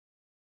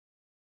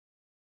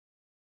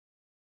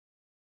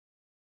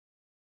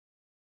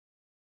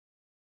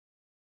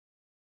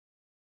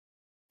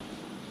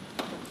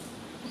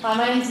Hi,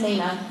 my name's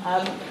Nina.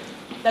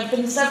 There have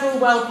been several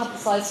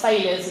well-publicised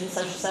failures in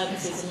social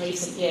services in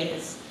recent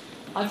years.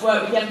 I've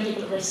worked with young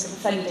people at risk of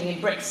offending in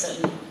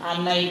Brixton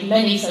and made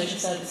many social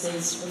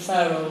services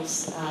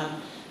referrals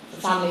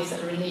for families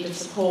that are in need of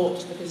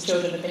support because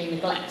children are being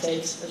neglected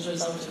as a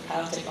result of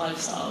chaotic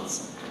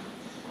lifestyles.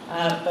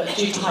 But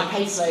due to high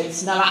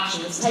caseloads, no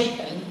action was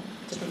taken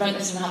to prevent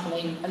this from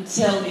happening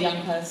until the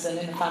young person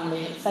in the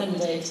family had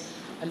offended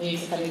and the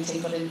youth offending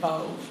team got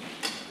involved.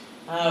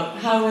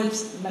 How will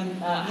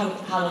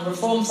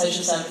reform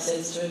social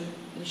services to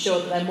ensure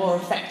that they're more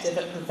effective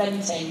at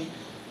preventing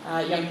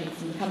young people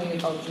from becoming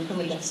involved in the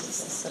criminal justice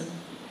system?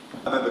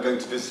 I remember going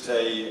to visit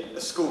a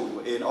school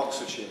in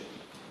Oxfordshire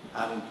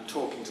and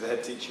talking to the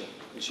head teacher,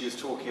 and she was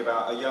talking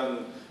about a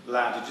young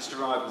lad who just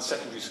arrived in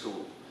secondary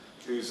school,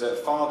 whose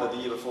father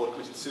the year before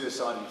committed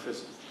suicide in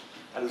prison.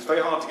 And it was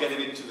very hard to get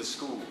him into the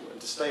school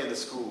and to stay in the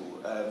school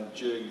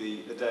during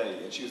the day,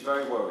 and she was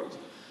very worried.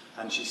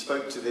 And she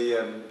spoke to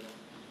the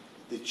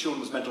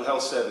Children's Mental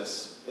Health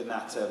Service in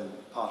that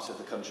part of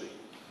the country,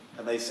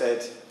 and they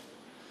said,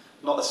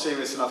 not a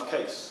serious enough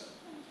case.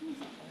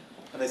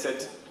 And she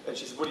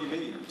said, what do you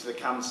mean? To the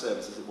CAM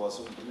service as it was.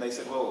 And they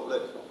said, well,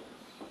 look,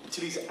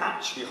 until he's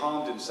actually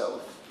harmed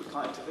himself, we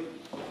can't intervene.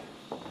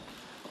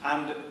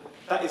 And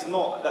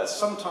that's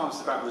sometimes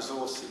about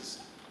resources,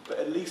 but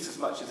at least as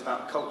much as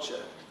about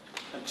culture.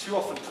 And too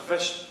often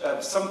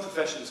some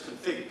professions can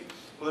think,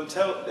 well,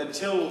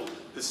 until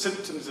the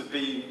symptoms have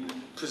been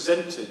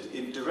presented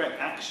in direct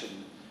action,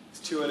 it's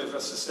too early for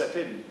us to step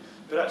in.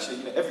 But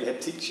actually, every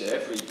head teacher,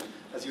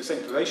 as you were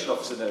saying, probation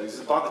officer knows,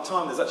 that by the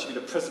time there's actually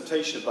been a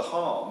presentation of the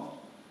harm,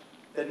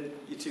 then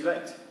you're too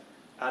late.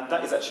 And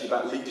that is actually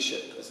about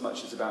leadership as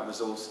much as about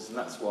resources, and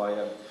that's why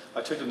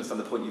I totally understand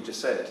the point you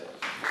just said.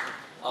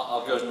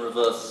 I'll go in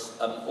reverse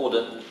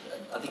order.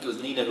 I think it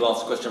was Nina who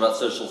asked a question about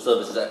social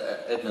services.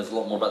 Ed knows a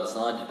lot more about this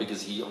than I did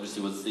because he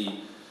obviously was the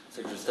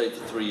Secretary of State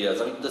for 3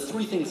 years. I mean, the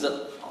three things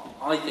that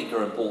I think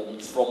are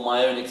important from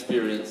my own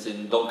experience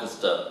in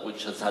Doncaster,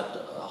 which has had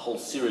a whole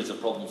series of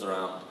problems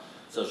around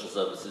social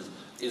services,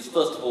 is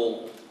first of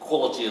all,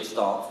 quality of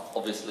staff,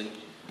 obviously.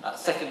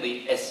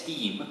 Secondly,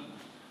 esteem,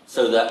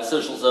 so that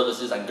social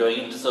services and going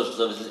into social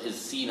services is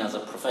seen as a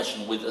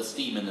profession with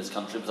esteem in this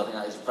country, because I think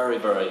that is very,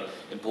 very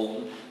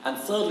important. And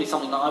thirdly,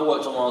 something that I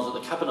worked on when I was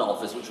at the Cabinet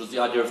Office, which was the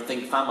idea of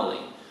think family,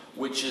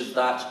 which is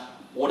that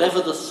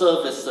whatever the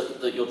service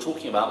that you're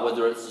talking about,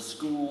 whether it's the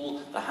school,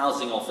 the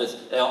housing office,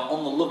 they are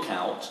on the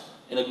lookout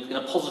in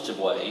a positive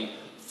way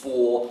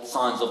for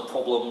signs of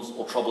problems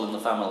or trouble in the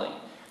family.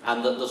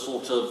 And that the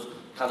sort of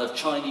kind of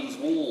Chinese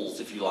walls,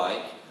 if you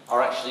like,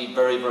 are actually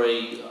very,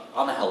 very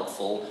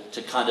unhelpful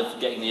to kind of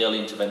getting the early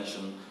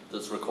intervention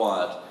that's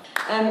required.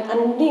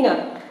 And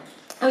Nina,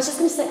 I was just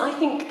going to say, I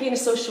think being a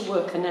social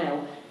worker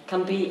now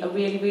can be a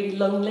really, really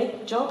lonely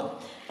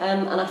job.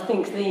 And I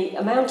think the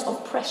amount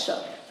of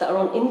pressure that are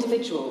on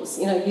individuals,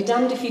 you're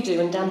damned if you do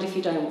and damned if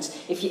you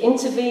don't. If you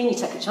intervene, you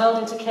take a child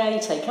into care,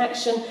 you take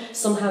action,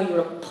 somehow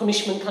you're a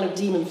punishment kind of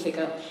demon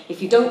figure.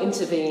 If you don't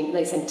intervene,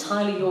 then it's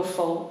entirely your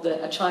fault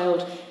that a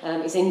child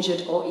is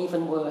injured or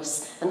even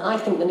worse. And I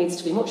think there needs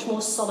to be much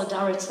more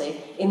solidarity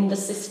in the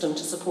system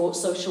to support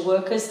social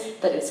workers,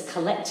 that it's a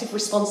collective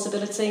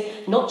responsibility,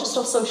 not just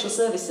of social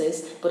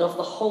services, but of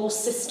the whole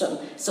system,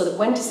 so that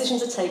when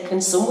decisions are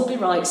taken, some will be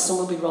right, some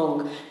will be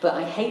wrong. But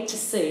I hate to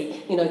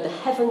see, the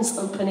heavens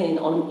open in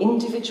on an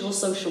individual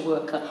social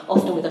worker,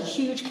 often with a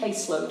huge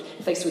caseload,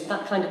 faced with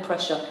that kind of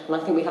pressure, and I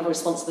think we have a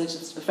responsibility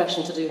as a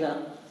profession to do that.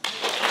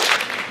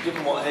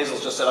 Given what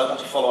Hazel's just said, I want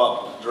to follow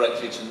up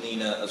directly to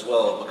Nina as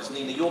well, because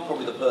Nina, you're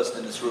probably the person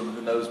in this room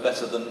who knows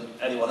better than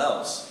anyone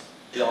else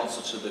the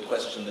answer to the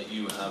question that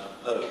you have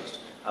posed.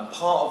 And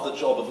part of the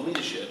job of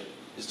leadership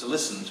is to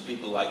listen to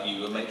people like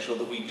you and make sure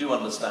that we do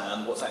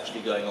understand what's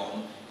actually going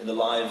on in the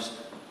lives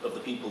of the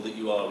people that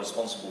you are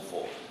responsible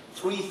for.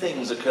 Three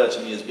things occur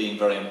to me as being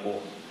very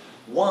important.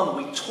 One,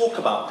 we talk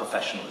about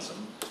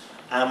professionalism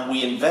and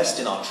we invest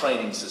in our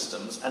training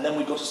systems, and then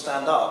we've got to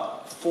stand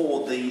up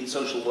for the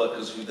social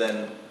workers who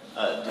then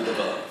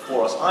deliver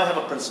for us. I have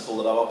a principle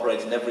that I've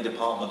operated in every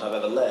department I've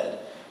ever led,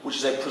 which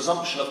is a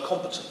presumption of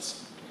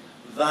competence.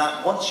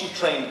 That once you've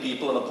trained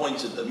people and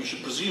appointed them, you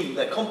should presume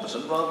they're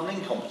competent rather than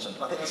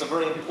incompetent. I think that's a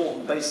very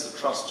important basis of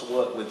trust to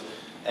work with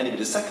anybody.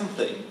 The second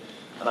thing,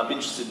 and I'm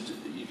interested,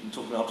 you can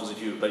talk to me afterwards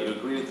if you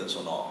agree with this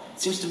or not,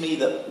 it seems to me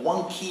that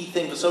one key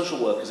thing for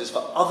social workers is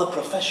for other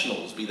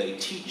professionals, be they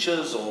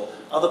teachers or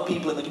other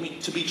people in the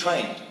community, to be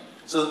trained,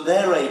 so that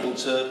they're able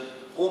to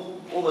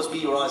almost be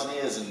your eyes and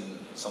ears in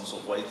some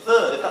sort of way.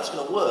 Third, if that's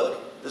going to work,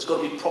 there's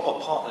got to be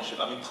proper partnership.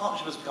 I mean,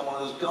 partnership has become one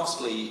of those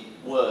ghastly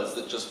words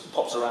that just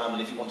pops around,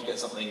 and if you want to get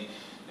something,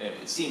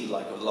 it seemed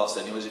like over the last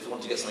 10 years, if you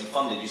want to get something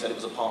funded, you said it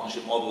was a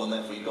partnership model and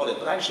therefore you got it.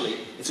 But actually,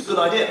 it's a good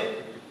idea,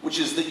 which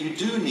is that you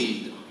do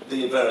need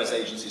the various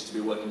agencies to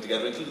be working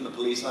together, including the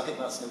police, and I think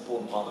that's an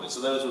important part of it.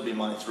 So those would be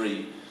my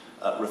three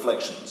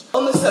reflections.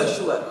 On the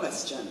social work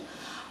question,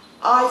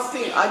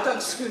 I don't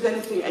disagree with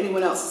anything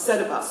anyone else has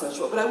said about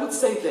social work, but I would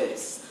say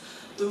this.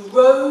 The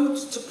road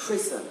to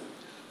prison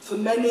for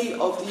many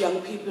of the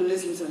young people in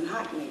Islington and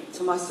Hackney,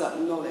 to my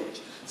certain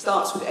knowledge,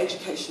 starts with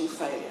educational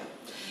failure.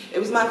 It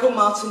was a man called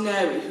Martin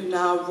Neri, who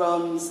now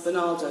runs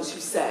Bernardo's,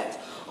 who said,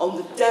 on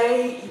the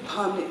day you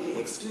permanently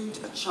exclude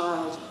a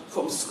child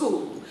from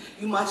school,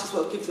 you might as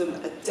well give them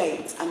a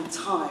date and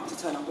time to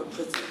turn up at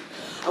prison.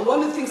 And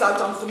one of the things I've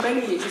done for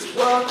many years is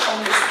work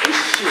on this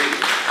issue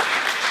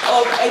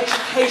of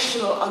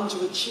educational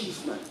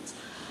underachievement.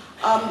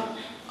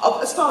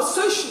 As far as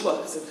social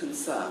workers are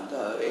concerned,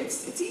 though,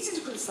 it's easy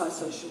to criticise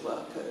social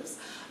workers.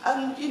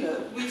 And, you know,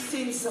 we've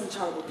seen some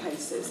terrible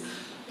cases.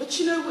 But,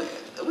 you know,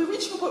 we're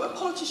reaching a point where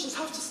politicians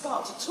have to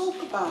start to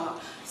talk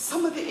about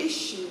some of the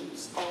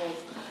issues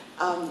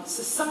of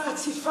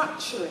society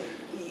fracturing,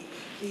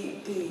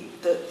 the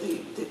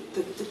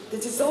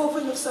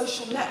dissolving of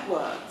social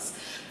networks,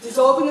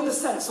 dissolving of the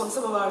sense on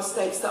some of our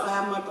estates that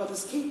I am my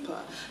brother's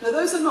keeper. Now,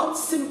 those are not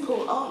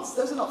simple answers.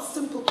 Those are not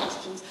simple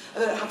questions,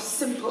 and they don't have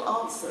simple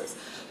answers.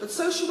 But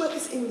social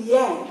workers, in the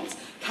end,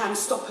 can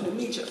stop an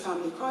immediate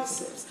family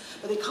crisis,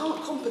 but they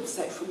can't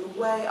compensate from the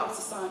way our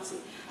society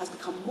has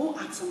become more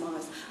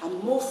atomised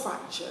and more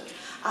fractured,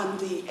 and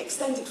the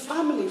extended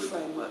family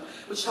framework,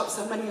 which helps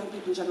so many young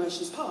people in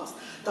generations past,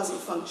 doesn't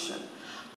function.